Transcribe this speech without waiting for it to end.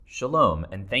Shalom,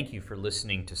 and thank you for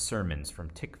listening to sermons from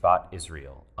Tikvat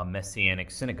Israel, a Messianic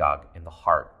synagogue in the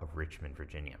heart of Richmond,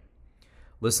 Virginia.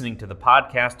 Listening to the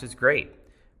podcast is great,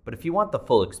 but if you want the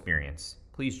full experience,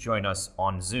 please join us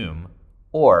on Zoom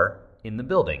or in the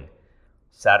building,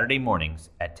 Saturday mornings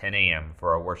at 10 a.m.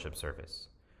 for our worship service.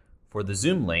 For the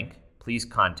Zoom link, please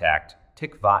contact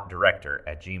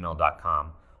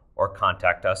tikvatdirector@gmail.com or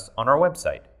contact us on our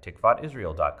website,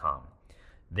 tikvatisrael.com.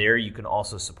 There you can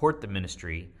also support the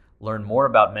ministry, learn more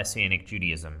about Messianic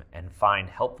Judaism, and find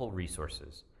helpful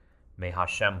resources. May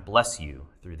Hashem bless you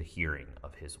through the hearing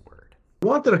of His word. I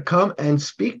wanted to come and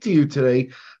speak to you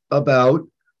today about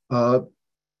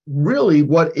really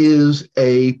what is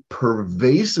a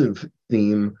pervasive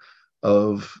theme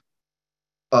of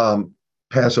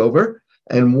Passover,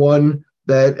 and one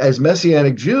that as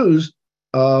Messianic Jews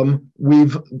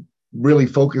we've really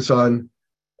focused on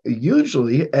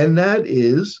hugely, and that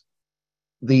is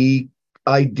the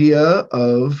idea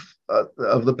of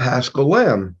the Paschal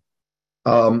Lamb.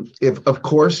 If of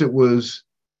course it was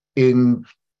in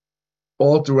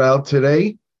all throughout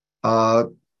today, we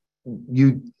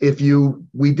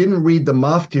didn't read the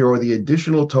maftir or the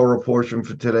additional Torah portion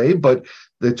for today, but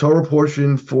the Torah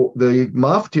portion for the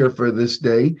maftir for this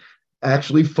day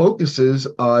actually focuses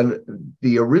on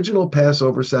the original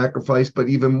Passover sacrifice, but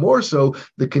even more so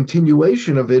the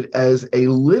continuation of it as a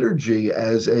liturgy,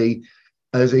 as a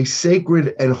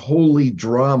sacred and holy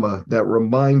drama that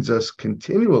reminds us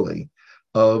continually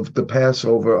of the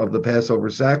Passover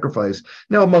sacrifice.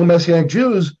 Now, among Messianic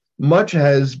Jews, much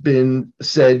has been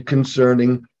said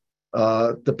concerning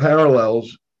the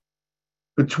parallels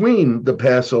between the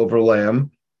Passover lamb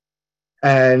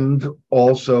and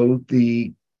also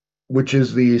which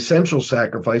is the essential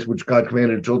sacrifice which God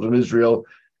commanded the children of Israel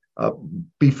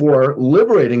before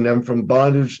liberating them from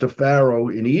bondage to Pharaoh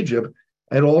in Egypt,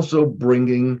 and also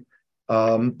bringing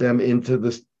them into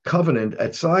this covenant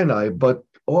at Sinai, but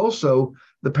also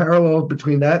the parallel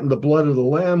between that and the blood of the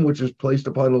Lamb, which is placed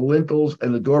upon the lintels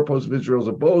and the doorposts of Israel's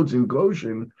abodes in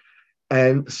Goshen,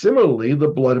 and similarly the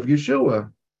blood of Yeshua,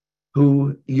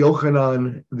 who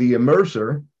Yochanan the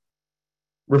Immerser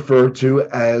referred to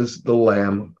as the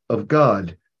Lamb of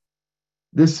God.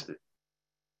 This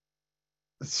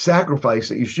sacrifice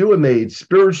that Yeshua made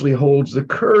spiritually holds the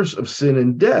curse of sin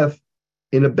and death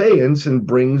in abeyance and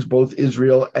brings both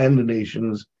Israel and the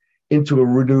nations into a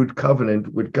renewed covenant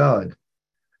with God.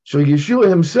 So Yeshua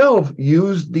himself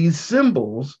used these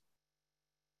symbols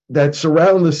that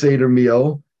surround the Seder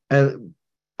meal and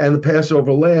the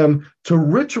Passover lamb to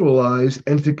ritualize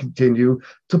and to continue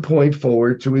to point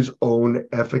forward to his own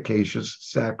efficacious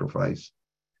sacrifice.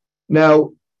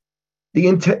 Now, the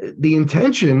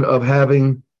intention of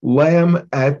having lamb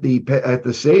at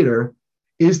the Seder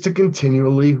is to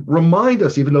continually remind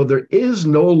us, even though there is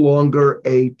no longer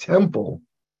a temple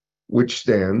which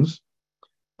stands,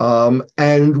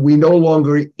 and we no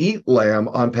longer eat lamb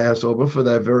on Passover for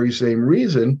that very same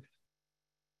reason,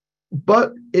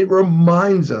 but it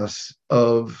reminds us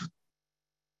of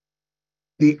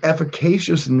the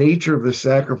efficacious nature of the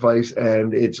sacrifice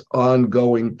and its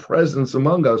ongoing presence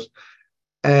among us.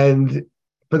 And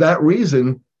for that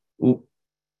reason,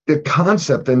 the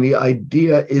concept and the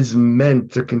idea is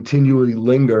meant to continually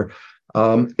linger.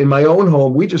 In my own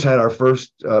home, we just had our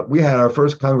first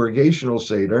congregational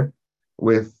Seder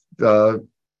with over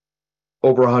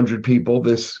 100 people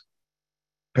the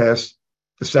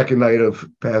second night of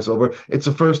Passover. It's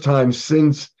the first time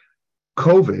since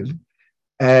COVID,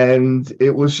 and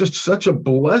it was just such a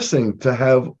blessing to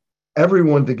have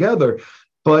everyone together.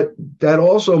 But that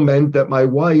also meant that my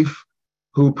wife,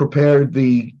 who prepared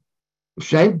the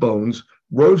shank bones,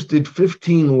 roasted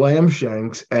 15 lamb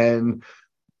shanks, and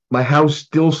my house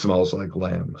still smells like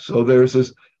lamb. So there's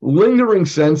this lingering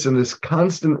sense and this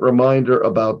constant reminder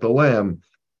about the lamb.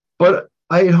 But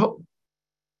I hope,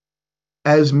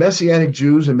 as Messianic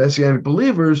Jews and Messianic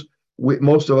believers,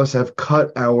 most of us have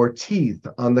cut our teeth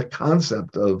on the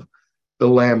concept of the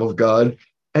Lamb of God.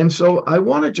 And so I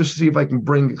want to just see if I can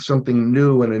bring something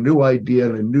new and a new idea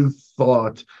and a new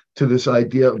thought to this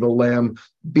idea of the Lamb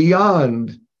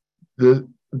beyond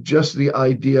just the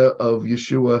idea of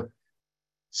Yeshua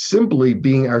simply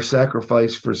being our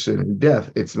sacrifice for sin and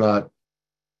death. It's not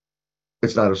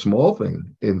a small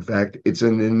thing. In fact, it's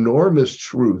an enormous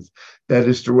truth that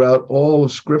is throughout all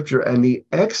of Scripture, and the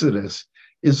Exodus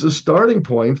is the starting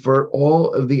point for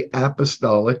all of the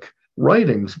apostolic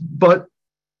writings. But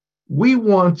we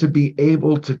want to be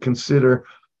able to consider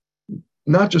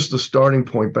not just the starting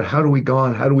point, but how do we go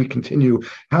on? How do we continue?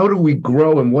 How do we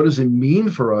grow? And what does it mean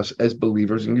for us as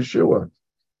believers in Yeshua?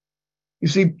 You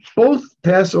see, both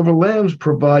Passover lambs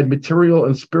provide material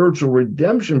and spiritual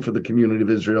redemption for the community of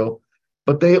Israel,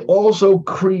 but they also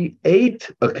create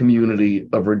a community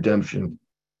of redemption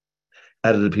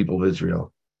out of the people of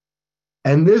Israel.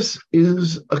 And this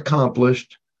is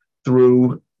accomplished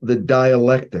through the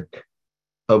dialectic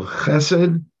of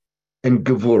Chesed and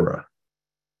Gevurah.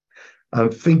 I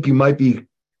think you might be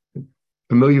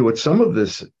familiar with some of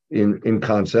this in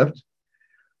concept,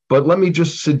 but let me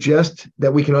just suggest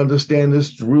that we can understand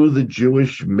this through the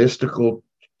Jewish mystical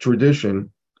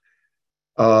tradition.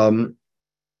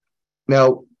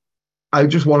 Now, I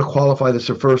just want to qualify this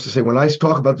first to say, when I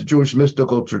talk about the Jewish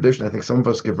mystical tradition, I think some of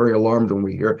us get very alarmed when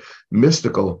we hear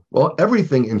mystical. Well,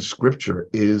 everything in Scripture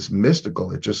is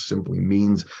mystical. It just simply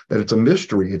means that it's a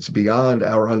mystery. It's beyond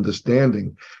our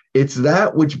understanding. It's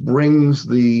that which brings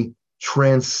the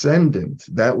transcendent,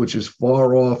 that which is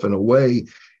far off and away,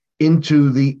 into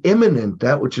the immanent,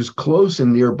 that which is close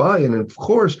and nearby. And of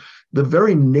course, the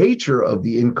very nature of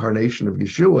the incarnation of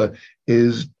Yeshua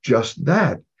is just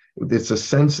that. It's a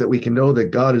sense that we can know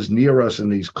that God is near us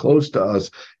and he's close to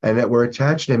us and that we're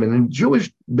attached to him. And in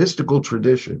Jewish mystical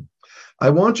tradition, I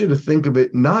want you to think of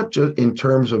it not just in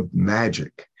terms of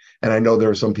magic. And I know there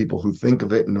are some people who think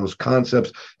of it in those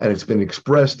concepts, and it's been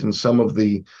expressed in some of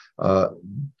the,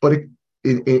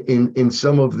 in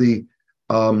some of the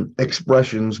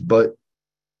expressions, but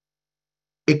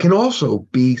it can also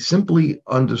be simply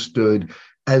understood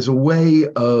as a way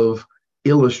of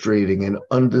illustrating and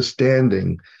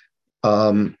understanding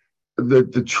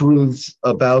the truths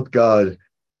about God.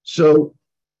 So,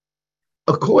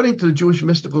 according to the Jewish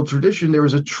mystical tradition, there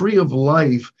is a tree of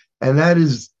life, and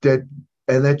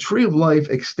that tree of life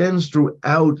extends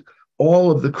throughout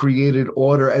all of the created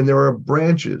order, and there are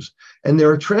branches, and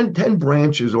there are 10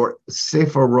 branches, or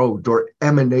sephirot, or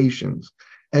emanations.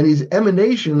 And these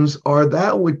emanations are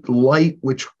that with light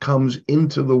which comes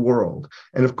into the world.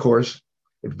 And of course,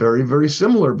 it's very, very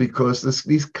similar, because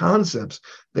these concepts,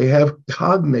 they have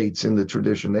cognates in the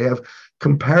tradition. They have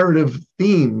comparative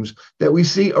themes that we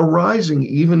see arising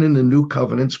even in the New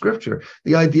Covenant Scripture.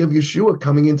 The idea of Yeshua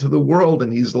coming into the world,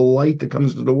 and he's the light that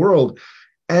comes to the world.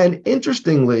 And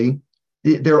interestingly,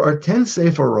 there are 10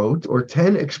 sephirot, or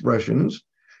 10 expressions,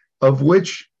 of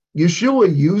which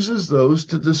Yeshua uses those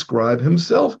to describe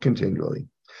himself continually.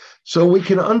 So we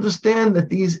can understand that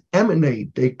these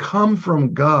emanate, they come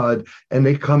from God, and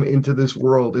they come into this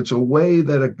world. It's a way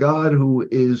that a God who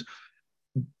is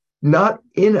not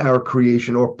in our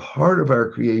creation or part of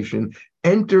our creation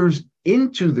enters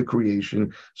into the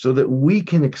creation so that we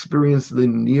can experience the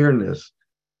nearness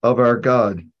of our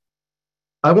God.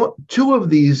 I want two of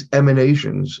these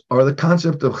emanations are the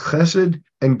concept of Chesed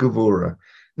and Gevurah.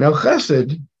 Now,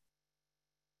 Chesed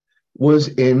was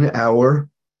in our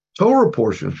Torah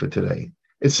portion for today.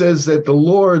 It says that the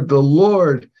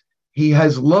Lord, he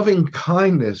has loving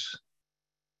kindness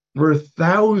for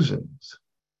thousands,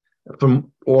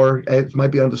 or it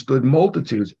might be understood,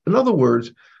 multitudes. In other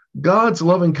words, God's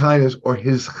loving kindness, or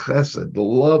his chesed, the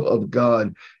love of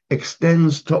God,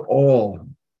 extends to all.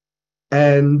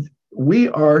 And we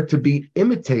are to be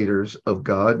imitators of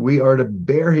God. We are to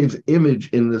bear his image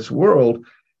in this world.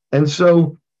 And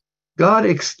so God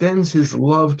extends his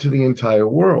love to the entire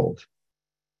world.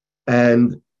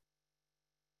 And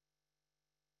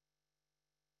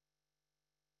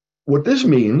what this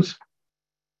means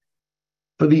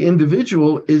for the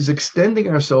individual is extending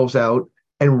ourselves out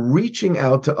and reaching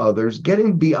out to others,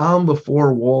 getting beyond the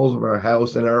four walls of our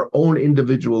house and our own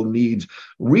individual needs,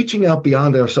 reaching out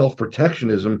beyond our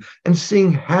self-protectionism and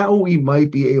seeing how we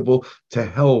might be able to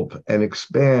help and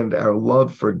expand our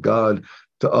love for God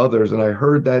to others. And I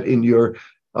heard that in your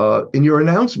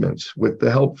announcements, with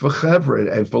the help for Chevron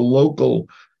and for local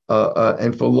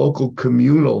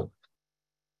communal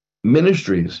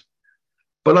ministries.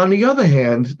 But on the other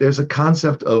hand, there's a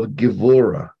concept of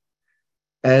Gevurah,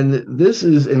 and this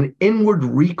is an inward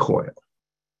recoil.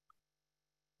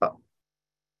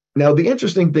 Now, the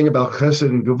interesting thing about Chesed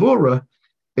and Gevurah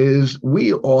is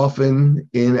we often,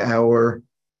 in our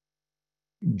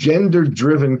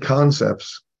gender-driven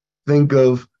concepts, think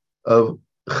of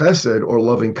Chesed, or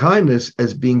loving kindness,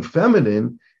 as being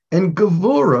feminine, and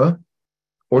Gevurah,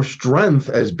 or strength,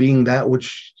 as being that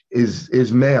which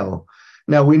is male.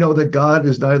 Now, we know that God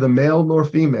is neither male nor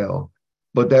female,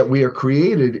 but that we are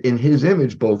created in his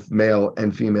image, both male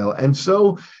and female. And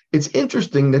so it's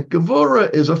interesting that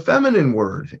Gevurah is a feminine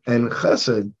word and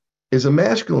Chesed is a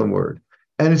masculine word.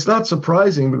 And it's not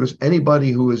surprising, because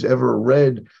anybody who has ever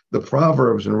read the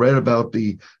Proverbs and read about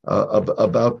the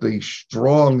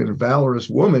strong and valorous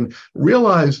woman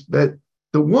realized that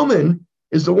the woman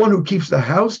is the one who keeps the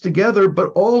house together, but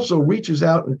also reaches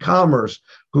out in commerce,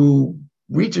 who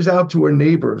reaches out to her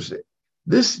neighbors.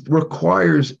 This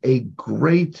requires a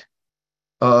great,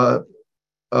 but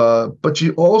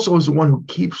she also is the one who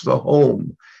keeps the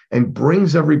home and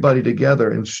brings everybody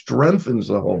together and strengthens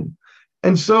the home.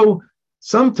 And so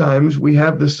sometimes we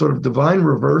have this sort of divine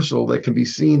reversal that can be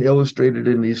seen illustrated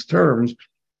in these terms.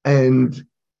 And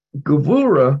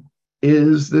Gevura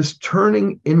is this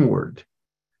turning inward.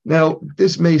 Now,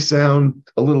 this may sound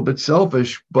a little bit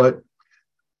selfish, but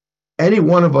any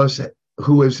one of us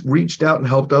who has reached out and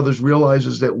helped others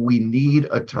realizes that we need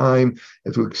a time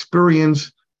to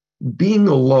experience being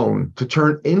alone, to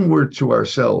turn inward to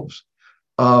ourselves.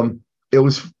 It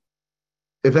was,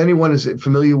 if anyone is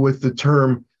familiar with the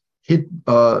term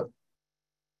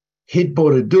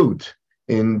hitbodedut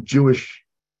in Jewish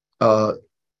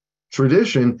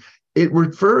tradition, it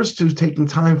refers to taking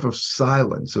time for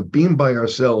silence, of being by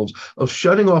ourselves, of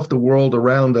shutting off the world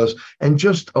around us, and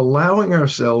just allowing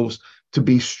ourselves to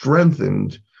be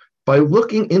strengthened by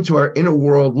looking into our inner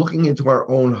world, looking into our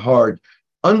own heart,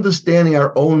 understanding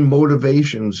our own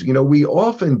motivations. You know, we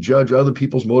often judge other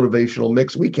people's motivational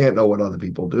mix. We can't know what other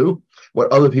people do,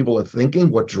 what other people are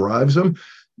thinking, what drives them.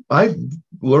 I've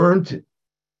learned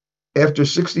after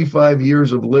 65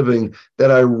 years of living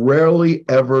that I rarely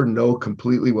ever know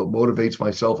completely what motivates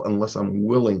myself unless I'm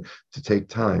willing to take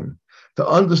time to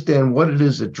understand what it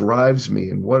is that drives me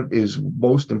and what is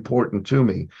most important to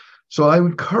me. So I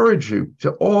encourage you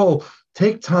to all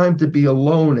take time to be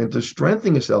alone and to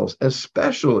strengthen yourselves.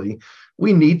 Especially,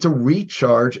 we need to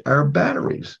recharge our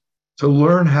batteries, to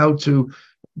learn how to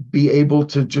be able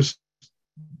to just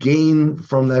gain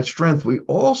from that strength. We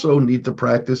also need to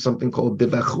practice something called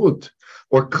devachut,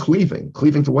 or cleaving.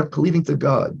 Cleaving to what? Cleaving to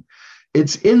God.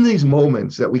 It's in these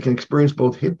moments that we can experience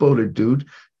both hitbodedut,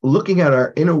 looking at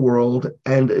our inner world,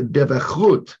 and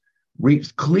devachut,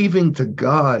 cleaving to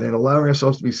God and allowing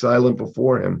ourselves to be silent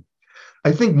before Him.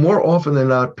 I think more often than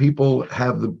not, people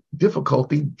have the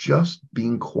difficulty just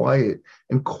being quiet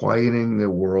and quieting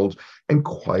their worlds and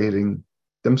quieting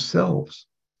themselves.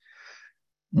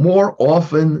 More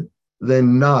often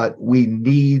than not, we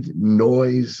need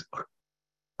noise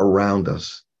around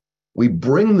us. We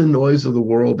bring the noise of the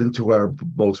world into our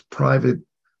most private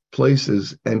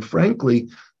places. And frankly,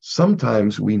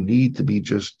 sometimes we need to be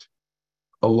just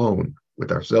alone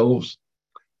with ourselves,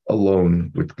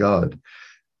 alone with God,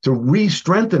 to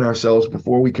re-strengthen ourselves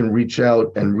before we can reach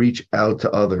out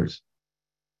to others.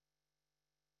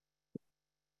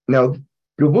 Now,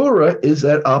 Gevura is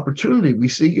that opportunity. We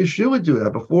see Yeshua do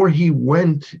that before he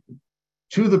went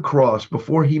to the cross,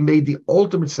 before he made the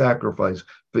ultimate sacrifice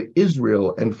for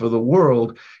Israel and for the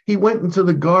world. He went into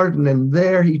the garden, and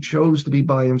there he chose to be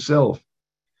by himself.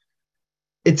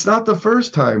 It's not the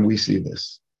first time we see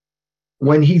this.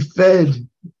 When he fed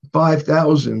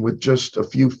 5,000 with just a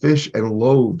few fish and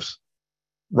loaves,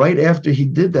 right after he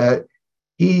did that,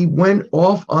 he went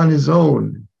off on his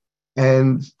own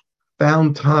and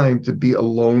found time to be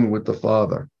alone with the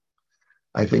Father.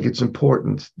 I think it's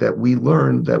important that we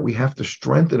learn that we have to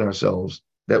strengthen ourselves,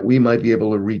 that we might be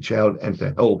able to reach out and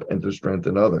to help and to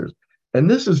strengthen others. And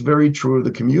this is very true of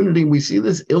the community. We see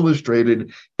this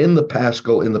illustrated in the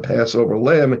Paschal, in the Passover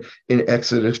lamb in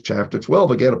Exodus chapter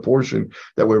 12. Again, a portion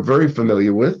that we're very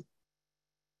familiar with.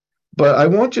 But I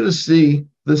want you to see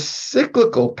the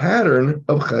cyclical pattern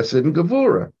of Chesed and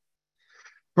Gevura.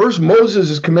 First, Moses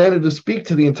is commanded to speak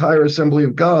to the entire assembly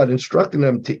of God, instructing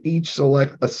them to each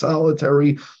select a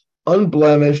solitary,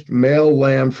 unblemished male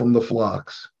lamb from the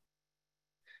flocks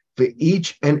for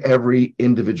each and every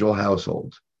individual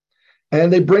household.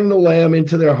 And they bring the lamb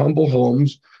into their humble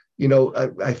homes. You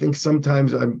know, I think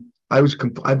sometimes I was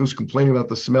complaining about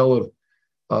the smell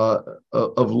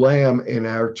of lamb in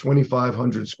our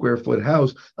 2,500 square foot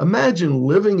house. Imagine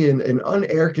living in an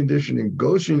unair conditioned in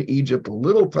Goshen, Egypt, a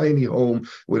little tiny home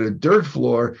with a dirt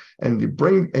floor, and you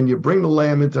bring the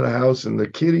lamb into the house, and the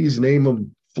kiddies name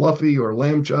them Fluffy or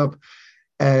Lamb Chop,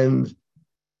 and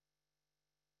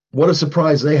what a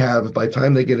surprise they have. By the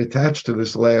time they get attached to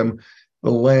this lamb, the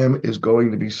lamb is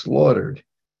going to be slaughtered.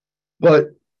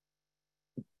 But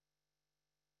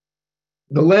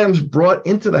the lamb's brought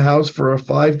into the house for a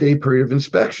 5-day period of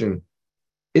inspection.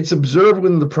 It's observed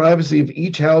within the privacy of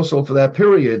each household for that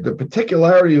period. The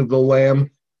particularity of the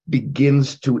lamb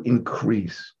begins to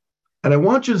increase. And I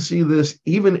want you to see this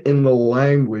even in the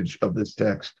language of this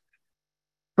text.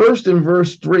 First, in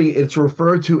verse 3, it's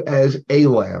referred to as a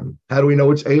lamb. How do we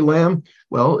know it's a lamb?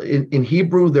 Well, in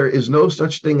Hebrew, there is no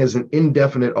such thing as an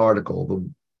indefinite article.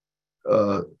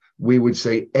 We would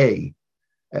say a,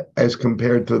 as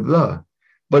compared to the.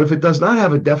 But if it does not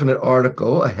have a definite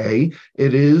article, a hey,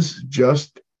 it is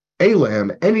just a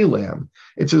lamb, any lamb.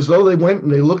 It's as though they went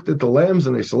and they looked at the lambs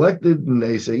and they selected and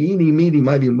they say, eeny, meeny,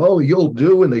 mighty, mo, you'll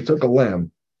do, and they took a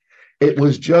lamb. It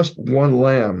was just one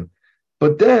lamb.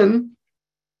 But then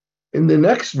in the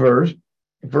next verse,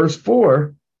 verse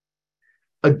 4,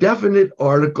 a definite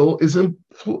article is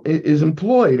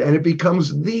employed and it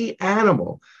becomes the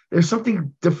animal. There's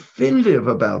something definitive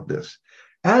about this.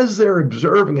 As they're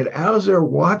observing it, as they're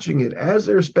watching it, as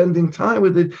they're spending time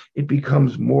with it, it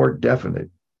becomes more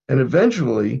definite. And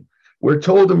eventually, we're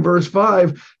told in verse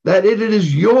 5 that it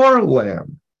is your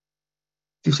lamb.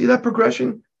 Do you see that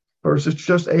progression? First, it's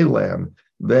just a lamb.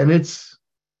 Then it's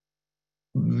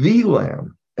the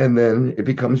lamb. And then it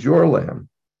becomes your lamb.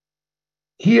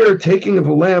 Here, taking of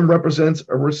a lamb represents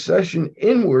a recession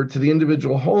inward to the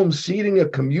individual home, seeding a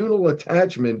communal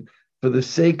attachment for the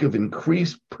sake of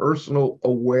increased personal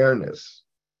awareness.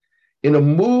 In a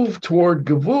move toward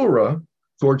Gevura,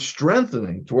 towards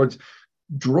strengthening, towards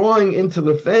drawing into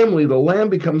the family, the lamb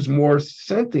becomes more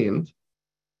sentient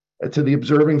to the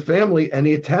observing family, and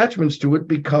the attachments to it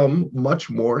become much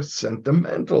more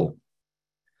sentimental.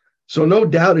 So no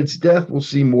doubt its death will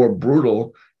seem more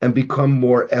brutal and become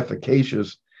more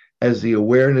efficacious as the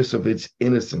awareness of its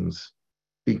innocence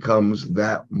becomes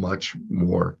that much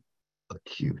more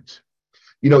acute.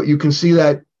 You know, you can see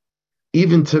that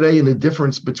even today in the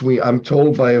difference between, I'm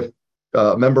told by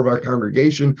a member of our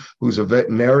congregation who's a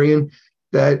veterinarian,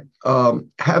 that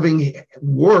having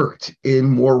worked in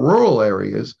more rural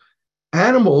areas,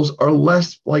 animals are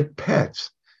less like pets.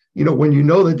 You know, when you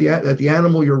know that the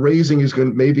animal you're raising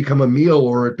may become a meal,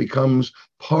 or it becomes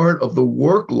part of the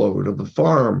workload of the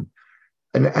farm,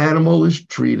 an animal is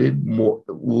treated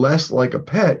less like a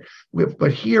pet.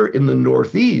 But here in the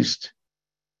Northeast,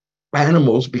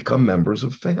 animals become members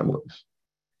of families.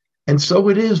 And so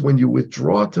it is when you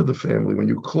withdraw to the family, when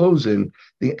you close in,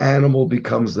 the animal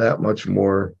becomes that much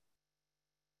more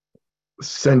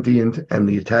sentient and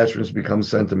the attachments become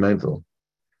sentimental.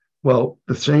 Well,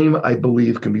 the same, I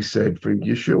believe, can be said for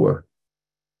Yeshua.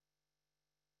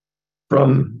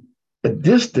 From a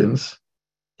distance,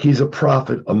 he's a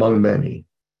prophet among many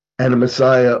and a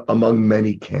Messiah among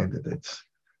many candidates.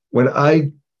 When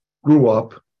I grew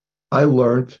up, I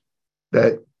learned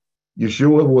that Jesus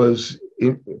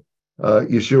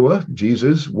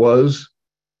was,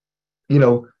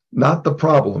 not the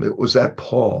problem. It was that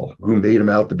Paul who made him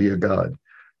out to be a god.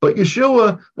 But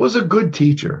Yeshua was a good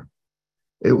teacher.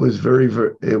 It was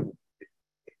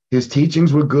his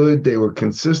teachings were good. They were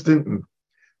consistent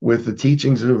with the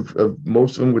teachings of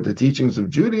most of them, with the teachings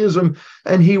of Judaism,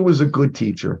 and he was a good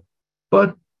teacher.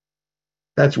 But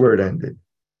that's where it ended.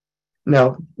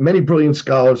 Now, many brilliant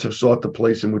scholars have sought to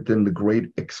place him within the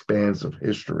great expanse of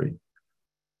history,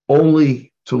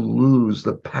 only to lose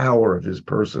the power of his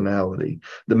personality,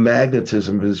 the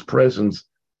magnetism of his presence,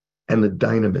 and the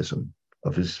dynamism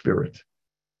of his spirit.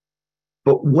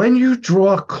 But when you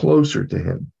draw closer to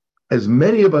him, as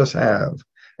many of us have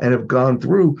and have gone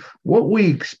through, what we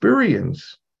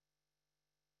experience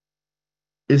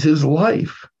is his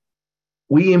life.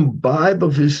 We imbibe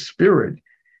of his spirit.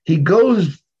 He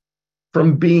goes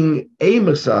from being a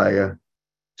Messiah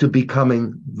to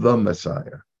becoming the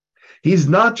Messiah. He's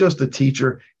not just a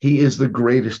teacher, he is the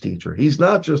greatest teacher. He's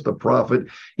not just a prophet,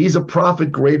 he's a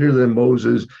prophet greater than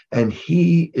Moses, and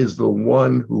he is the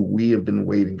one who we have been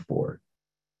waiting for.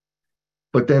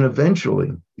 But then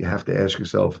eventually, you have to ask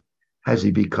yourself, has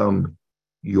he become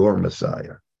your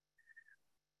Messiah?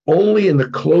 Only in the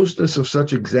closeness of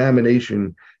such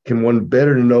examination can one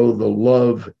better know the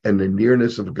love and the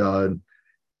nearness of God,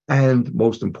 and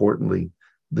most importantly,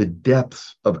 the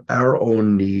depths of our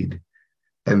own need,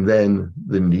 and then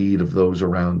the need of those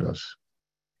around us.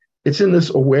 It's in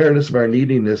this awareness of our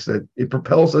neediness that it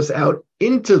propels us out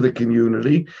into the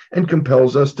community and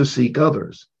compels us to seek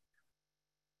others.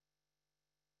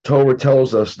 Torah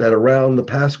tells us that around the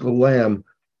Paschal Lamb,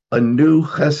 a new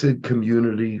Chesed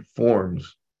community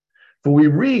forms. For we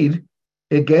read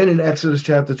again in Exodus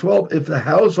chapter 12, if the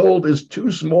household is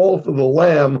too small for the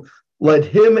lamb, let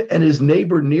him and his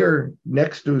neighbor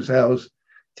next to his house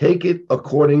take it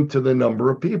according to the number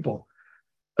of people.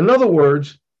 In other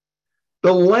words,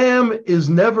 the lamb is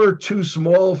never too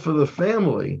small for the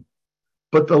family,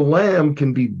 but the lamb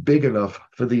can be big enough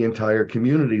for the entire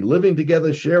community. Living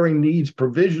together, sharing needs,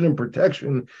 provision, and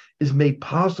protection is made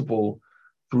possible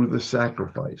through the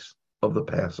sacrifice of the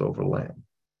Passover lamb.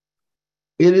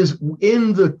 It is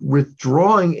in the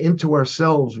withdrawing into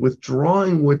ourselves,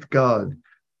 withdrawing with God,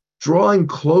 drawing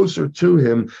closer to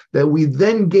him, that we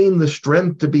then gain the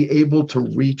strength to be able to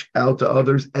reach out to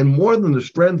others. And more than the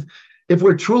strength, If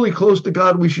we're truly close to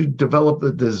God, we should develop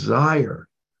the desire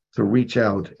to reach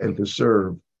out and to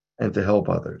serve and to help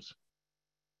others.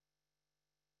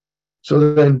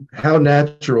 So then, how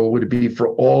natural would it be for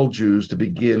all Jews to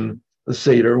begin the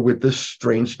Seder with this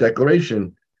strange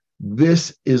declaration?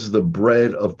 This is the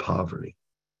bread of poverty.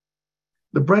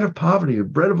 The bread of poverty, the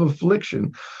bread of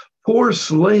affliction. Poor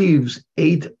slaves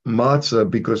ate matzah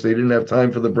because they didn't have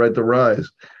time for the bread to rise.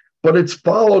 But it's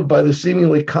followed by the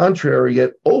seemingly contrary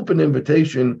yet open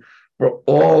invitation for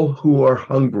all who are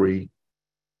hungry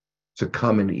to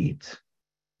come and eat.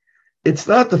 It's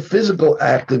not the physical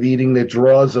act of eating that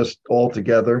draws us all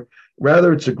together.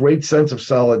 Rather, it's a great sense of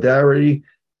solidarity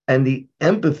and the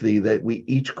empathy that we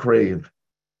each crave.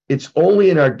 It's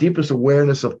only in our deepest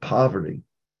awareness of poverty,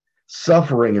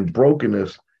 suffering, and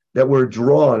brokenness that we're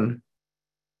drawn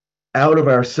out of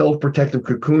our self-protective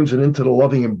cocoons and into the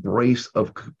loving embrace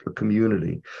of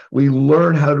community. We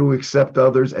learn how to accept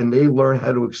others, and they learn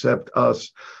how to accept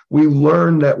us. We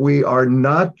learn that we are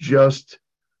not just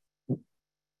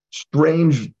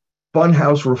strange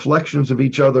funhouse reflections of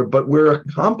each other, but we're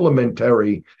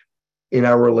complementary in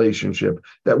our relationship,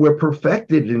 that we're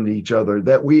perfected in each other,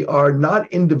 that we are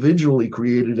not individually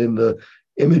created in the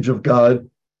image of God,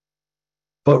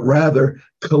 but rather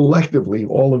collectively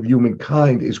all of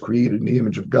humankind is created in the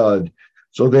image of God.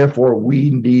 So therefore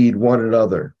we need one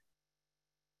another.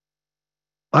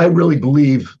 I really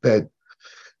believe that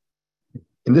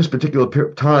in this particular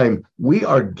time, we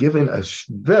are given a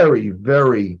very,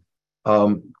 very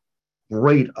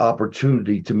great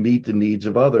opportunity to meet the needs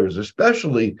of others,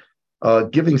 especially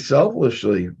giving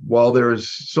selflessly. While there's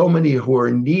so many who are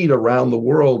in need around the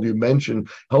world, you mentioned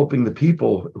helping the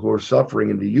people who are suffering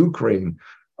in the Ukraine,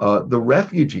 the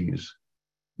refugees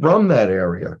from that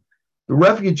area, the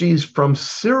refugees from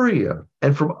Syria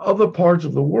and from other parts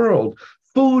of the world.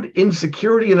 Food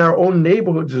insecurity in our own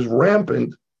neighborhoods is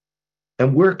rampant,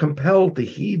 and we're compelled to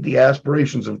heed the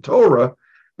aspirations of Torah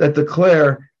that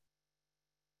declare,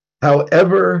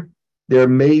 however, there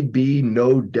may be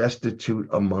no destitute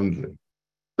among you.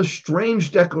 A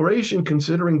strange declaration,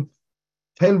 considering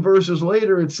 10 verses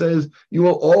later, it says, you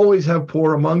will always have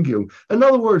poor among you. In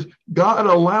other words, God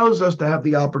allows us to have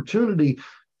the opportunity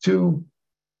to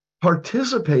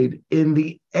participate in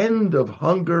the end of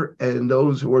hunger and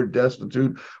those who are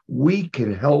destitute. We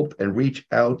can help and reach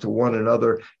out to one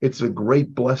another. It's a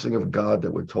great blessing of God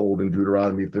that we're told in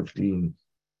Deuteronomy 15.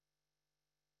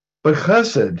 But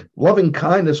Chesed, loving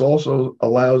kindness, also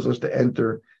allows us to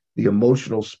enter the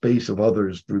emotional space of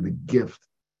others through the gift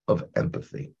of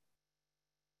empathy.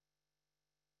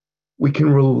 We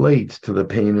can relate to the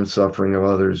pain and suffering of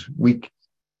others. We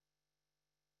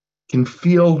can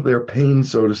feel their pain,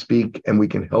 so to speak, and we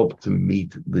can help to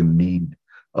meet the need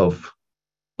of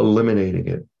eliminating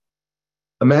it.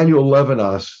 Emmanuel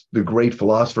Levinas, the great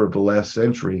philosopher of the last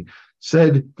century,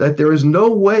 said that there is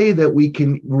no way that we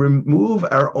can remove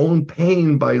our own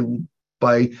pain by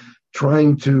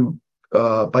trying to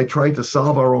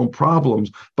solve our own problems,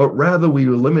 but rather we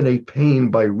eliminate pain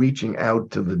by reaching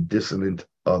out to the dissonant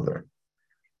other.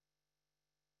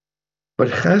 But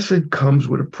chesed comes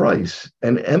with a price,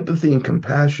 and empathy and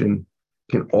compassion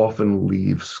can often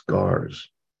leave scars.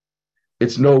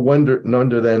 It's no wonder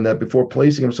then that before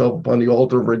placing himself upon the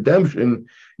altar of redemption,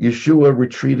 Yeshua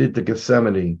retreated to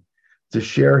Gethsemane to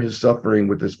share his suffering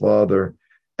with his Father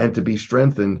and to be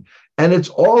strengthened. And it's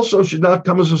also should not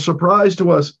come as a surprise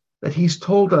to us that he's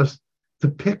told us to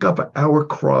pick up our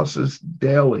crosses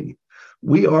daily.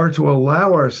 We are to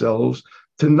allow ourselves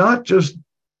to not just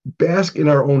bask in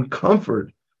our own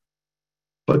comfort,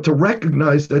 but to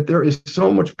recognize that there is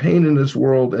so much pain in this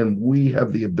world, and we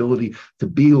have the ability to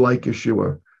be like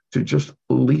Yeshua, to just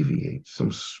alleviate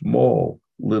some small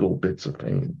little bits of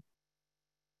pain.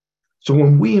 So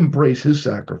when we embrace his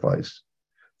sacrifice,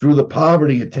 through the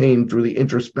poverty attained, through the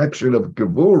introspection of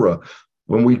Gevurah,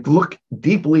 when we look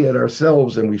deeply at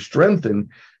ourselves and we strengthen,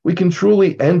 we can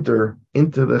truly enter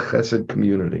into the Chesed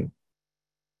community.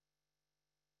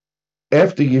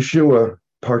 After Yeshua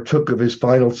partook of his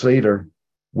final Seder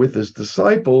with his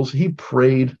disciples, he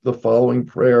prayed the following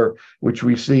prayer, which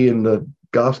we see in the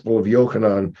Gospel of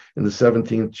Yochanan in the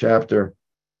 17th chapter.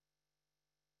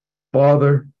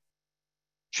 Father,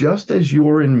 just as you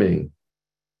are in me,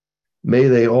 may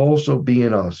they also be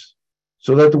in us,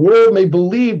 so that the world may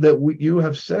believe that you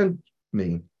have sent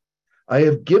me. I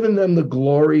have given them the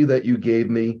glory that you gave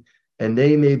me, and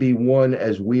they may be one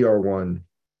as we are one.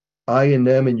 I and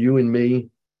them and you and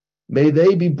me. May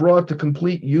they be brought to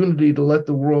complete unity to let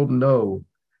the world know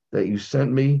that you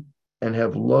sent me and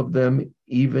have loved them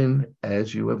even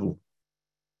as you have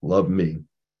loved me.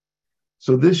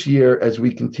 So this year, as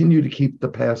we continue to keep the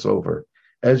Passover,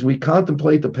 as we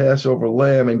contemplate the Passover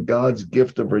lamb and God's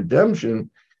gift of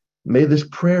redemption, may this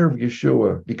prayer of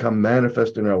Yeshua become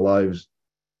manifest in our lives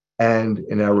and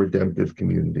in our redemptive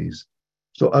communities.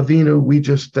 So Avinu, we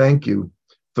just thank you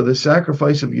for the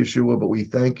sacrifice of Yeshua, but we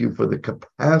thank you for the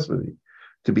capacity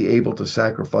to be able to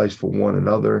sacrifice for one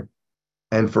another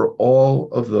and for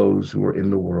all of those who are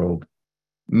in the world.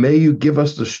 May you give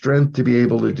us the strength to be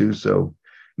able to do so.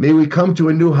 May we come to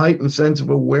a new heightened sense of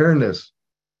awareness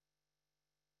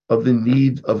of the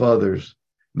need of others.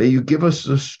 May you give us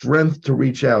the strength to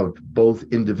reach out, both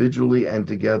individually and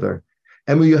together.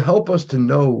 And will you help us to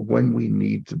know when we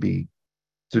need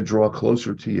to draw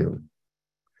closer to you?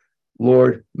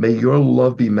 Lord, may your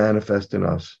love be manifest in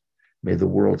us. May the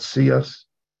world see us.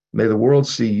 May the world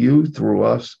see you through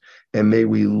us. And may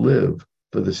we live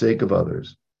for the sake of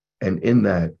others. And in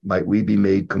that, might we be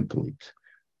made complete.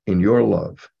 In your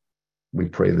love, we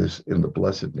pray this in the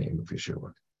blessed name of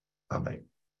Yeshua. Amen.